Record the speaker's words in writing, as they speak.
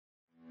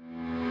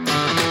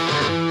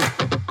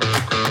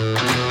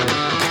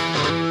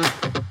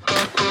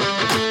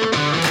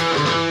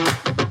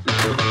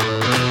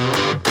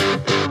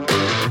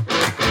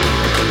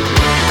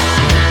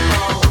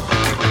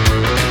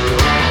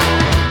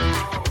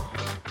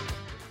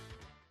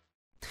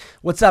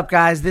What's up,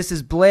 guys? This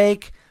is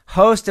Blake,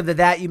 host of the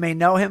That You May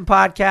Know Him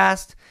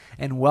podcast,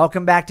 and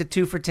welcome back to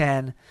 2 for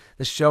 10,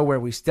 the show where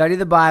we study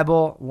the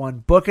Bible one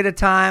book at a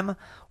time,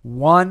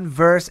 one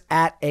verse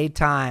at a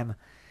time.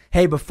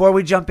 Hey, before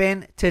we jump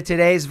in to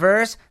today's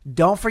verse,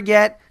 don't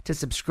forget to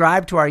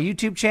subscribe to our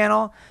YouTube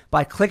channel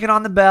by clicking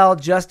on the bell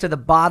just to the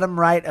bottom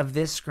right of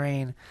this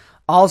screen.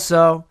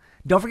 Also,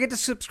 don't forget to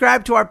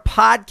subscribe to our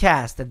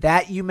podcast, the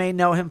That You May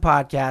Know Him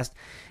podcast.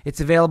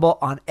 It's available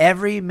on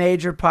every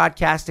major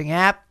podcasting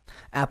app: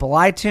 Apple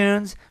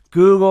iTunes,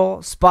 Google,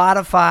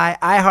 Spotify,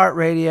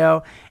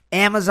 iHeartRadio,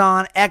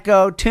 Amazon,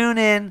 Echo,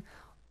 TuneIn,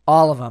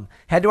 all of them.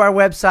 Head to our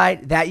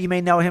website,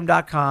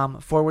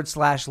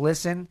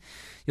 thatyoumayknowhim.com/listen.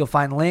 You'll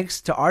find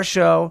links to our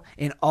show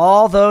in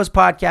all those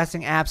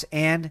podcasting apps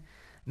and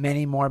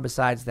many more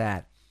besides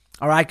that.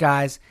 All right,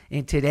 guys,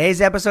 in today's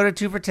episode of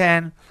 2 for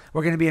 10,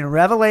 we're going to be in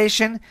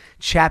Revelation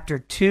chapter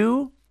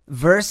 2,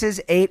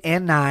 verses 8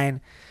 and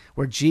 9,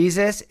 where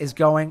Jesus is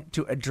going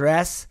to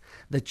address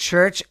the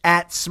church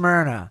at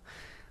Smyrna.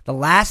 The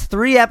last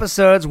 3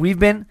 episodes, we've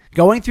been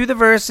going through the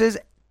verses,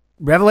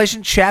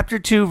 Revelation chapter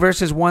 2,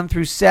 verses 1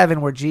 through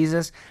 7, where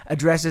Jesus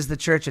addresses the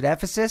church at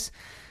Ephesus.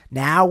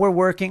 Now we're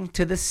working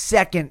to the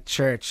second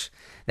church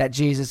that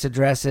Jesus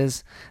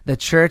addresses, the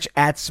church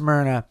at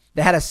Smyrna.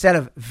 They had a set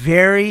of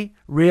very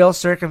real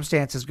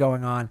circumstances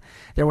going on.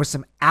 There was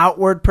some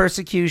outward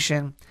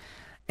persecution,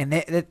 and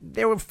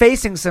they were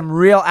facing some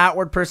real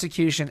outward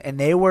persecution, and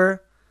they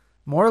were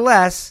more or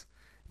less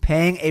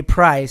paying a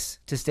price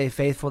to stay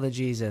faithful to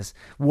Jesus.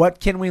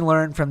 What can we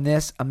learn from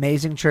this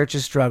amazing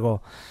church's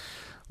struggle?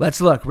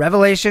 Let's look.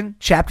 Revelation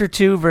chapter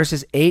 2,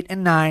 verses 8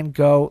 and 9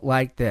 go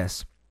like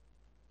this.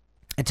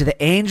 And to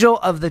the angel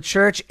of the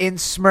church in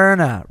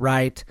Smyrna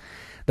write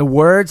the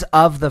words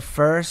of the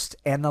first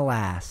and the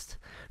last,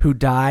 who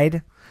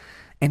died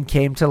and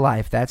came to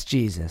life. That's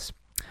Jesus.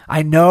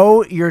 I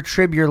know your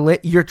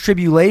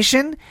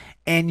tribulation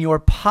and your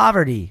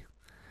poverty,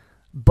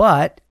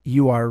 but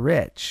you are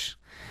rich.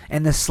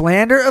 And the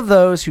slander of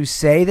those who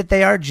say that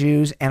they are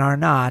Jews and are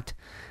not,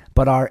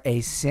 but are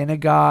a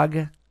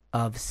synagogue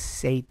of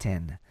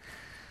Satan.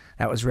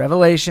 That was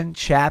Revelation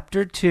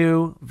chapter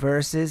 2,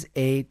 verses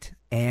 8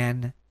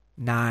 and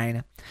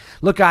 9.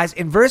 Look, guys,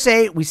 in verse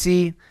 8, we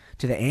see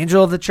to the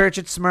angel of the church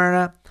at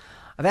Smyrna.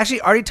 I've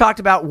actually already talked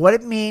about what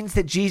it means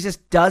that Jesus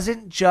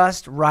doesn't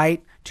just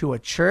write to a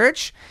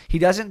church. He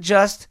doesn't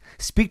just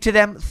speak to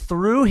them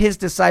through his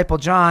disciple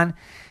John.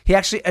 He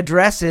actually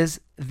addresses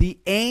the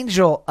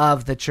angel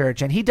of the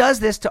church, and he does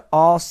this to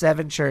all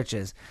 7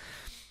 churches.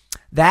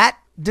 That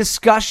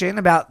discussion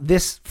about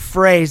this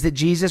phrase that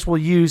Jesus will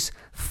use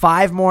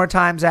 5 more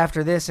times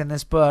after this in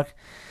this book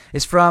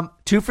is from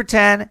 2 for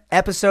 10,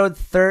 episode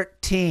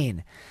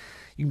 13.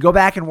 You can go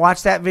back and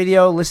watch that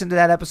video, listen to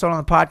that episode on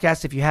the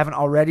podcast if you haven't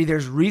already.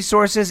 There's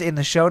resources in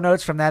the show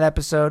notes from that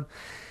episode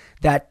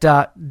that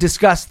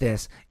discuss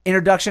this.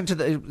 Introduction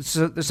to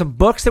so there's some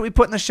books that we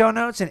put in the show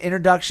notes, an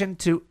introduction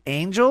to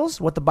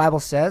angels, what the Bible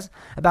says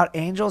about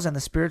angels and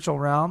the spiritual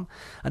realm.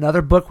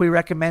 Another book we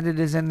recommended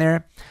is in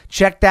there.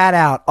 Check that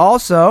out.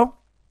 Also,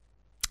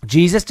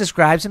 Jesus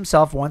describes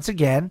himself once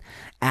again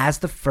as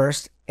the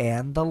first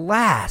and the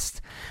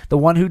last, the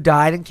one who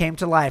died and came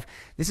to life.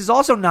 This is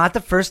also not the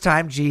first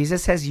time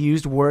Jesus has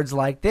used words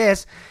like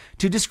this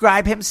to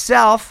describe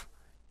himself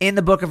in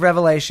the book of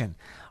Revelation.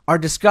 Our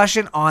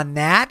discussion on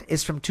that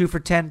is from 2 for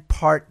 10,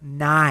 part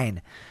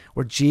 9,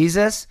 where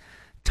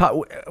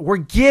we're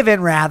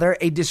given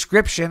a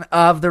description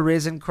of the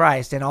risen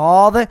Christ and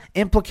all the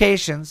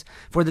implications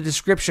for the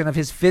description of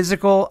his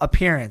physical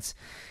appearance,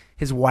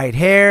 his white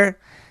hair,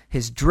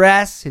 his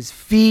dress, his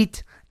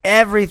feet,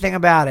 everything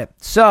about it.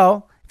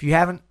 So, if you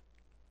haven't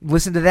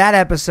listened to that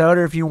episode,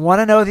 or if you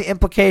want to know the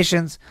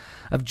implications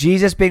of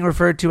Jesus being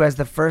referred to as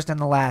the first and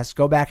the last,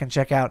 go back and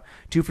check out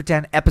 2 for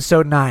 10,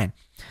 episode 9.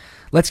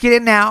 Let's get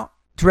in now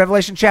to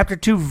Revelation chapter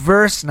 2,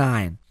 verse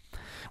 9,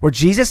 where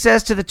Jesus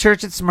says to the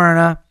church at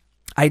Smyrna,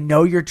 I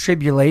know your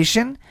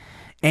tribulation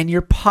and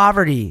your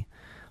poverty,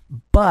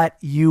 but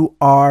you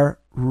are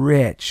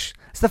rich.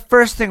 It's the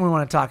first thing we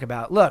want to talk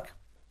about. Look,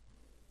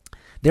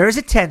 there is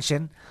a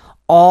tension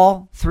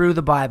all through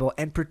the Bible,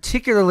 and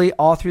particularly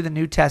all through the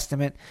New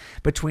Testament,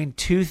 between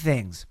 2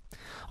 things.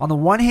 On the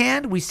one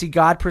hand, we see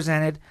God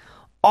presented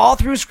all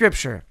through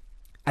Scripture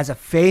as a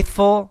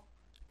faithful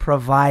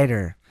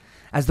provider,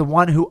 as the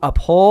one who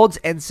upholds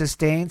and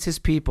sustains his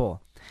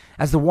people,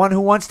 as the one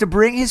who wants to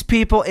bring his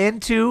people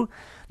into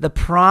the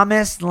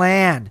promised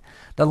land,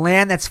 the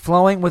land that's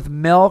flowing with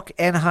milk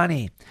and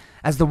honey,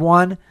 as the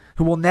one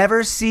who will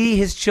never see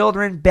his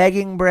children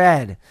begging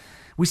bread.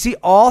 We see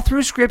all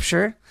through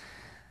Scripture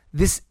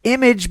this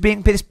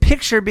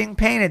picture being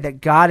painted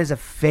that God is a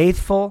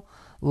faithful,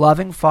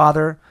 loving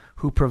Father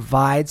who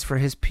provides for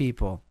his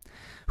people,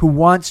 who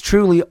wants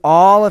truly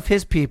all of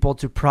his people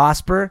to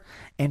prosper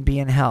and be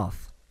in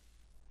health.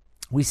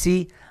 We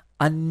see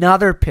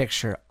another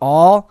picture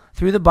all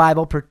through the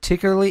Bible,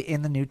 particularly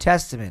in the New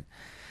Testament,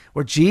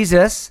 where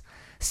Jesus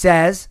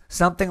says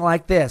something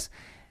like this: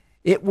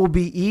 it will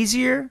be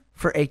easier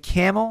for a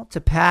camel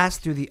to pass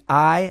through the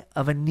eye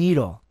of a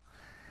needle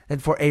than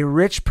for a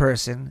rich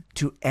person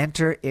to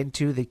enter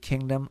into the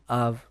kingdom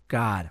of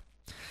God.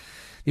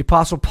 The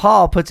Apostle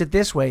Paul puts it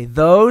this way: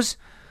 those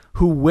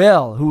who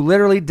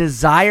literally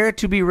desire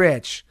to be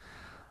rich,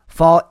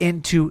 fall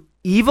into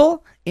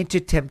evil, into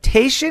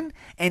temptation,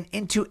 and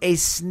into a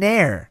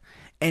snare,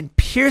 and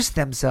pierce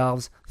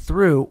themselves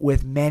through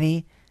with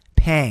many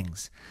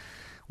pangs.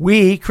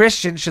 We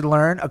Christians should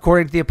learn,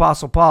 according to the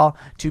Apostle Paul,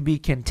 to be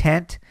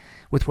content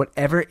with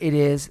whatever it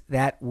is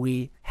that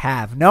we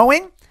have,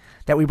 knowing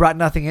that we brought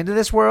nothing into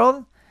this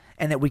world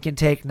and that we can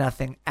take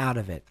nothing out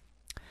of it.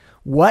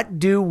 What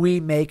do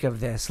we make of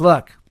this?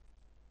 Look,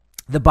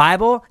 the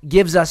Bible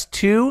gives us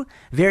two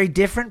very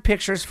different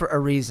pictures for a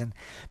reason,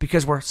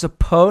 because we're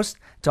supposed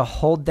to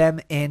hold them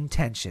in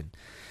tension.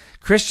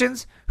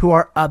 Christians who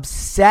are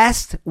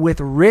obsessed with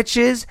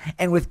riches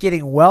and with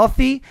getting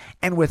wealthy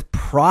and with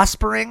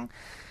prospering,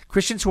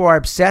 Christians who are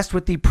obsessed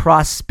with the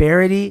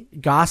prosperity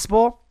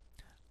gospel,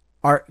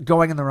 are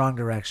going in the wrong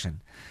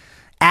direction.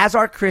 As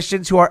are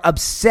Christians who are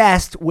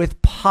obsessed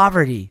with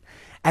poverty,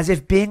 as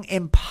if being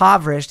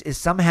impoverished is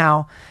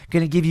somehow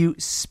going to give you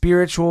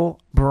spiritual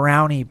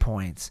brownie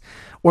points,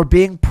 or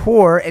being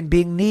poor and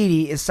being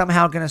needy is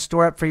somehow going to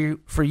store up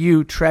for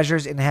you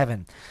treasures in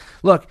heaven.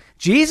 Look,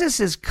 Jesus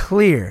is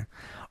clear.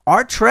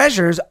 Our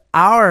treasures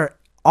are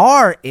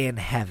in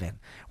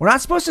heaven. We're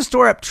not supposed to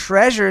store up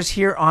treasures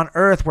here on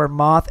earth where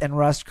moth and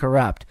rust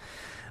corrupt.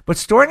 But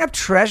storing up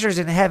treasures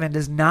in heaven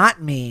does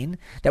not mean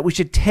that we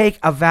should take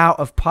a vow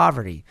of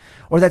poverty,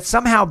 or that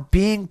somehow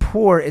being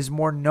poor is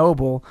more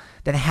noble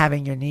than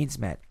having your needs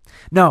met.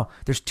 No,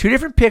 there's two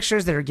different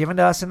pictures that are given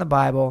to us in the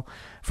Bible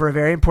for a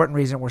very important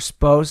reason. We're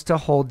supposed to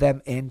hold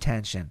them in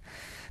tension.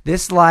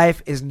 This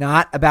life is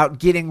not about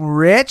getting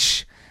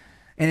rich,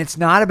 and it's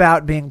not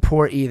about being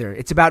poor either.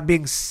 It's about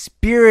being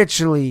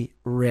spiritually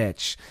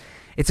rich.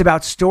 It's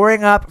about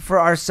storing up for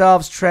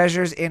ourselves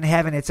treasures in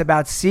heaven. It's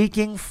about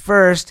seeking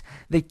first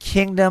the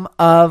kingdom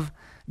of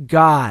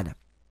God.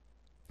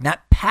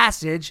 That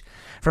passage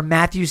from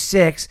Matthew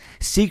 6,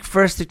 seek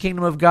first the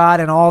kingdom of God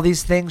and all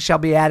these things shall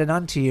be added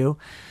unto you,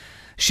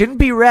 shouldn't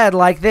be read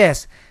like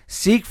this: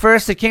 seek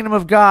first the kingdom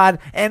of God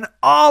and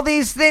all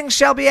these things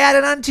shall be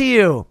added unto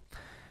you.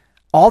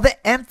 All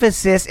the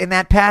emphasis in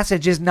that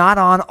passage is not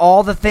on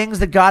all the things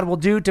that God will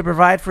do to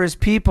provide for his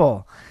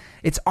people.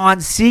 It's on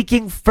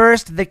seeking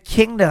first the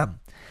kingdom.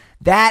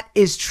 That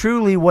is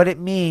truly what it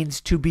means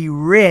to be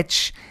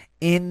rich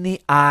in the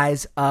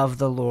eyes of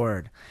the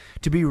Lord.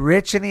 To be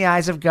rich in the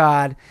eyes of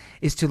God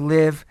is to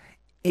live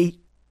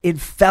in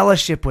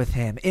fellowship with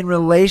him, in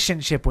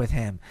relationship with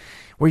him,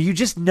 where you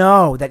just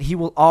know that he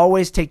will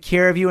always take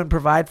care of you and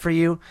provide for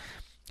you,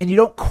 and you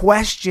don't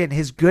question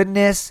his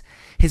goodness,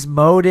 his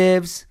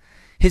motives,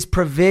 his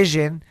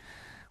provision,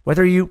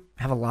 whether you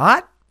have a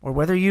lot or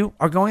whether you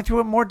are going through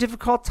a more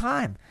difficult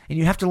time, and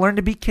you have to learn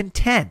to be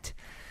content.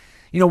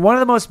 You know, one of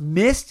the most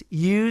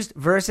misused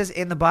verses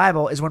in the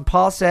Bible is when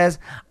Paul says,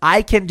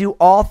 I can do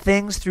all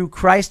things through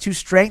Christ who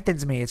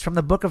strengthens me. It's from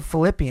the book of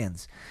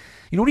Philippians.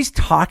 You know what he's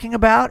talking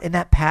about in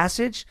that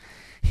passage?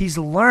 He's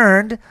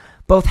learned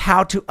both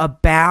how to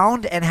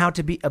abound and how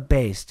to be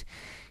abased.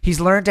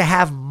 He's learned to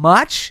have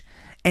much,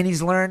 and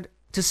he's learned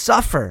to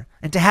suffer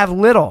and to have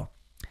little.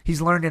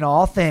 He's learned in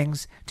all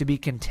things to be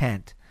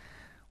content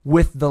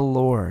with the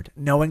Lord,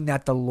 knowing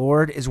that the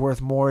Lord is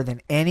worth more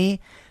than any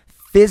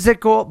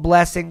physical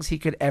blessings he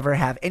could ever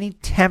have, any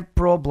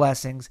temporal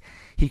blessings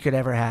he could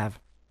ever have.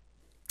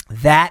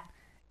 That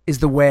is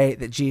the way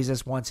that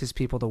Jesus wants his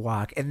people to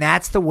walk. And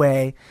that's the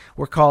way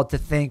we're called to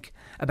think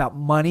about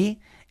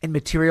money and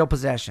material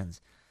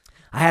possessions.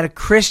 I had a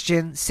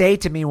Christian say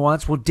to me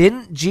once, well,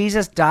 didn't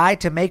Jesus die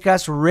to make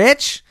us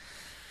rich?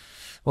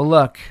 Well,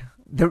 look,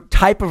 the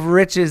type of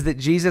riches that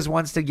Jesus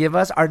wants to give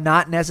us are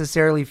not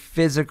necessarily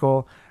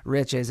physical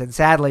riches. And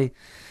sadly,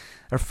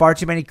 there are far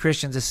too many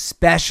Christians,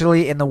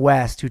 especially in the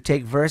West, who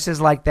take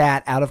verses like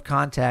that out of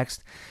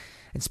context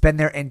and spend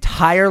their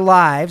entire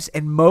lives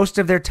and most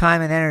of their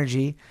time and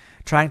energy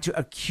trying to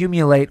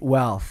accumulate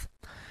wealth.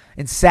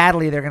 And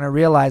sadly, they're going to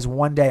realize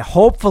one day,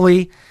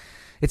 hopefully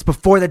it's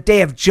before the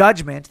day of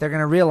judgment, they're going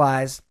to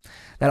realize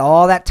that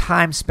all that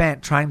time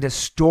spent trying to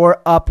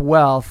store up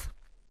wealth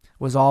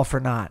was all for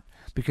naught,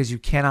 because you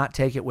cannot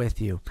take it with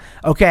you.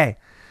 Okay,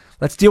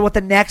 let's deal with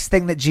the next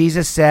thing that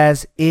Jesus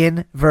says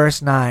in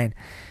verse 9.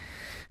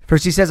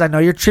 First, he says, I know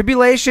your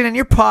tribulation and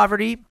your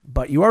poverty,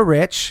 but you are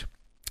rich.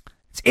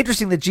 It's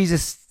interesting that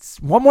Jesus,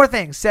 one more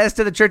thing, says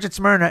to the church at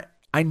Smyrna,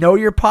 I know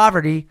your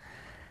poverty,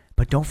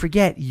 but don't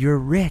forget, you're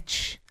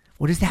rich.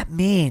 What does that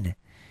mean?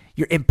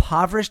 You're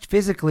impoverished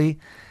physically,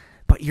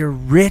 but you're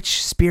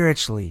rich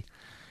spiritually.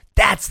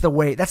 That's the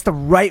way. That's the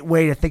right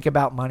way to think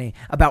about money,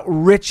 about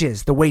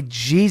riches, the way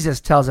Jesus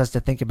tells us to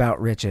think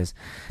about riches.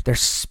 They're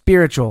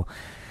spiritual.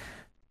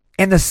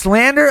 And the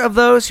slander of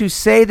those who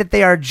say that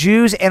they are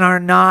Jews and are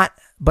not,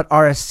 but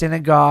are a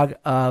synagogue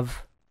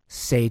of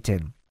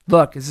Satan.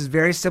 Look, this is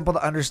very simple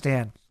to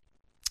understand.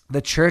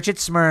 The church at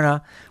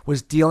Smyrna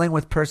was dealing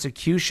with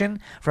persecution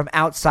from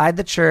outside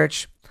the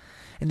church,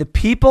 And the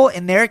people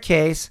in their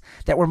case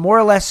that were more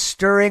or less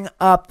stirring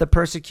up the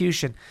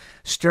persecution,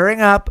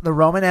 stirring up the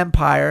Roman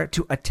Empire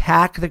to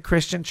attack the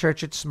Christian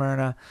church at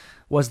Smyrna,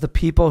 was the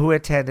people who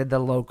attended the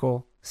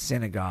local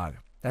synagogue.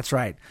 That's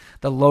right,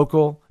 the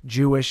local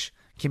Jewish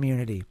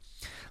community.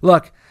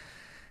 Look,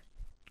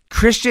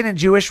 Christian and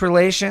Jewish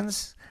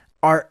relations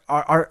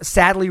are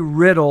sadly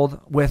riddled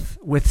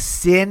with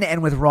sin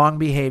and with wrong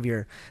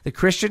behavior. The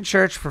Christian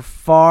church for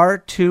far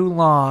too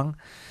long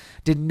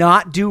did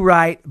not do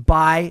right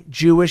by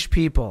Jewish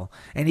people.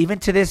 And even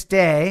to this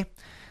day,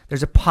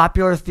 there's a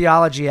popular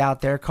theology out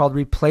there called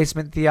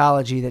replacement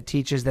theology that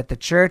teaches that the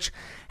church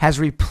has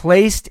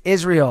replaced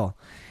Israel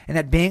and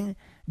that being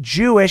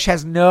Jewish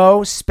has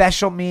no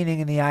special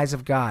meaning in the eyes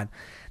of God.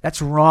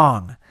 That's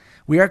wrong.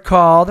 We are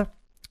called,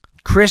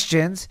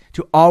 Christians,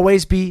 to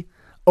always be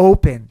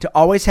open, to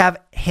always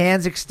have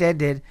hands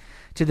extended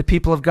to the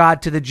people of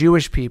God, to the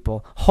Jewish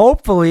people,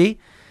 hopefully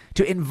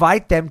to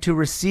invite them to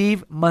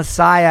receive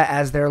Messiah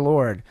as their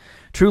Lord.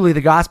 Truly,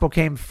 the gospel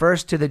came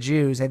first to the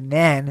Jews and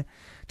then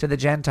to the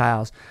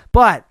Gentiles.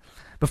 But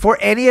before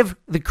any of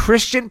the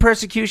Christian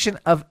persecution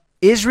of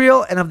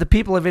Israel and of the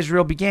people of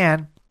Israel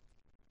began,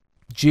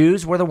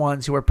 Jews were the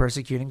ones who were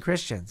persecuting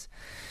Christians.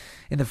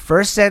 In the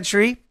first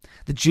century,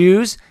 the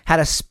Jews had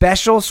a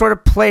special sort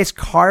of place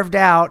carved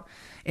out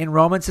in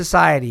Roman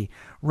society.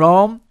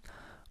 Rome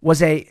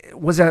was a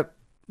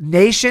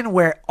nation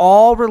where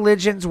all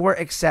religions were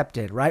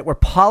accepted, right? Where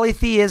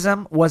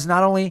polytheism was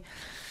not only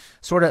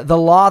sort of the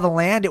law of the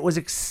land, it was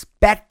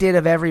expected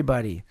of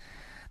everybody.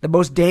 The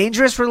most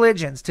dangerous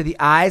religions to the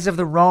eyes of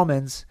the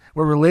Romans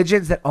were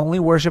religions that only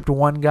worshiped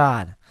one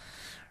God,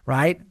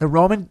 right? The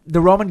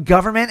Roman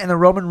government and the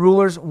Roman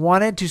rulers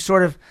wanted to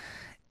sort of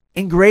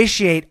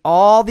ingratiate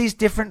all these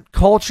different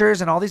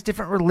cultures and all these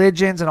different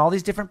religions and all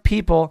these different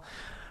people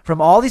from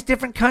all these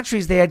different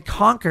countries they had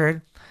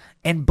conquered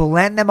and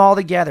blend them all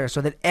together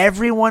so that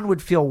everyone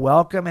would feel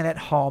welcome and at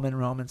home in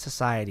Roman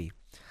society.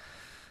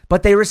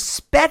 But they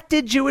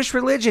respected Jewish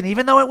religion,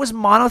 even though it was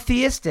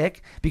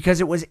monotheistic,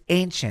 because it was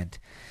ancient.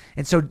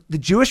 And so the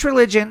Jewish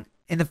religion,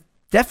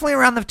 definitely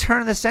around the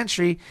turn of the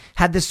century,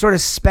 had this sort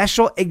of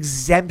special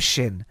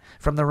exemption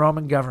from the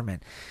Roman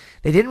government.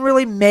 They didn't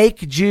really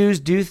make Jews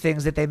do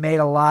things that they made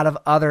a lot of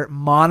other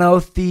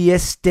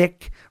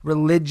monotheistic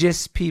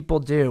religious people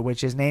do,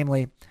 which is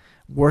namely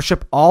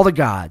worship all the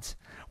gods,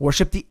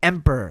 worship the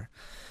emperor.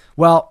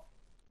 Well,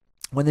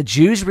 when the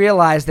Jews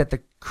realized that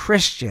the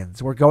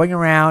Christians were going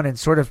around and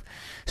sort of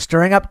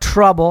stirring up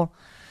trouble,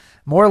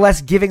 more or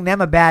less giving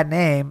them a bad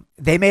name,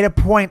 they made a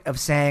point of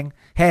saying,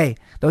 hey,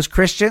 those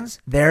Christians,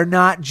 they're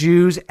not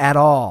Jews at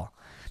all.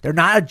 They're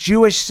not a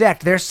Jewish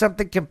sect. They're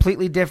something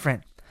completely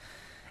different.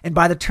 And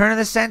by the turn of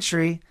the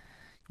century,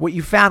 what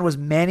you found was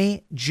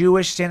many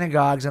Jewish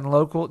synagogues and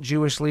local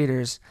Jewish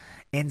leaders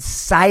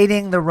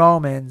inciting the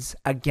Romans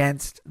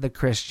against the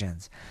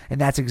Christians. And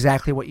that's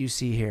exactly what you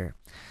see here.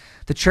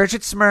 The church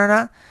at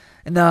Smyrna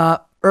in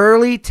the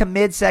early to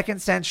mid 2nd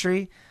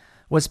century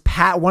was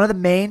one of the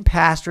main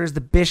pastors,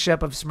 the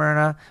bishop of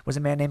Smyrna, was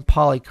a man named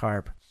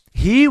Polycarp.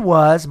 He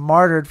was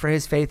martyred for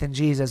his faith in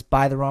Jesus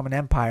by the Roman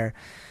Empire,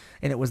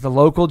 and it was the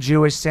local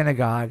Jewish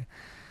synagogue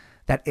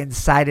that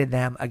incited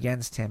them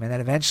against him and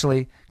that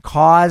eventually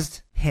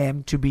caused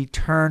him to be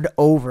turned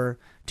over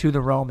to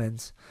the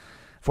Romans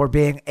for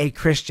being a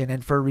Christian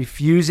and for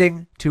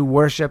refusing to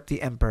worship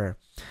the emperor.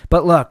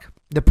 But look,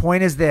 the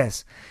point is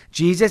this.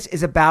 Jesus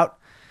is about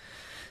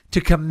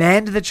to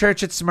commend the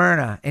church at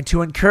Smyrna and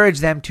to encourage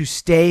them to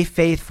stay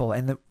faithful.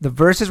 And the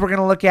verses we're going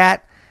to look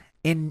at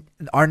in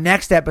our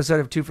next episode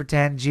of 2 for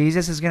 10,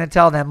 Jesus is going to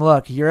tell them,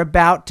 look, you're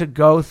about to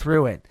go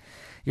through it.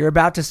 You're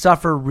about to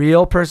suffer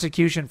real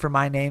persecution for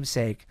my name's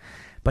sake,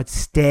 but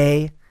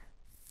stay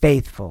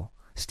faithful.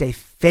 Stay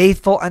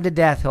faithful unto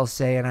death, he'll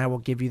say, and I will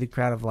give you the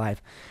crown of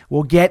life.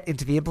 We'll get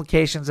into the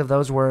implications of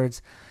those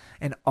words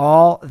and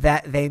all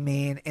that they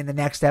mean in the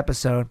next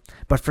episode.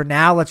 But for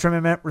now, let's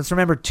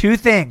remember two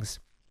things.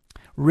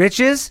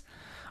 Riches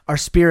are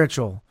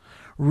spiritual.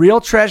 Real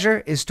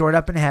treasure is stored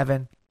up in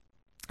heaven.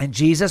 And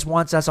Jesus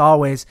wants us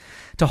always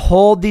to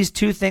hold these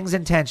two things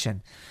in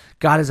tension.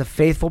 God is a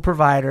faithful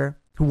provider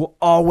who will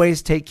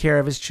always take care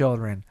of his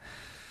children.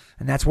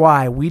 And that's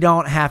why we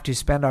don't have to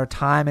spend our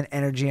time and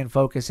energy and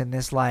focus in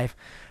this life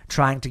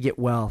trying to get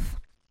wealth,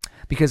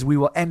 because we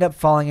will end up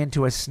falling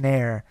into a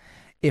snare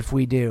if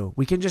we do.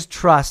 We can just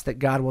trust that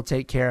God will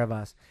take care of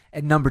us.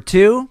 And number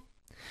two,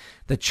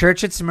 the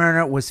church at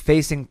Smyrna was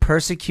facing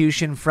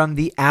persecution from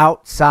the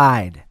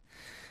outside.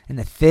 And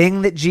the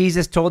thing that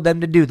Jesus told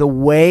them to do, the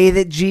way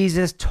that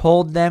Jesus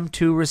told them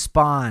to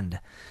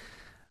respond,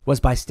 was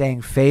by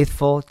staying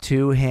faithful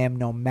to him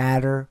no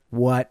matter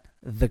what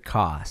the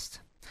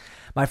cost.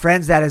 My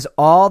friends, that is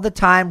all the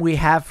time we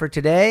have for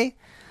today.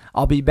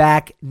 I'll be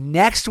back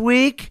next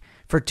week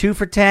for 2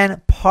 for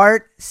 10,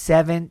 part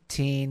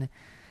 17.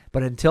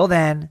 But until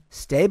then,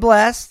 stay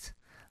blessed,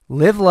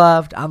 live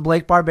loved. I'm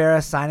Blake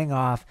Barbera signing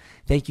off.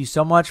 Thank you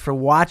so much for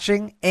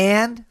watching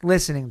and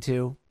listening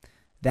to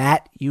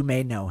That You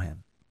May Know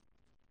Him.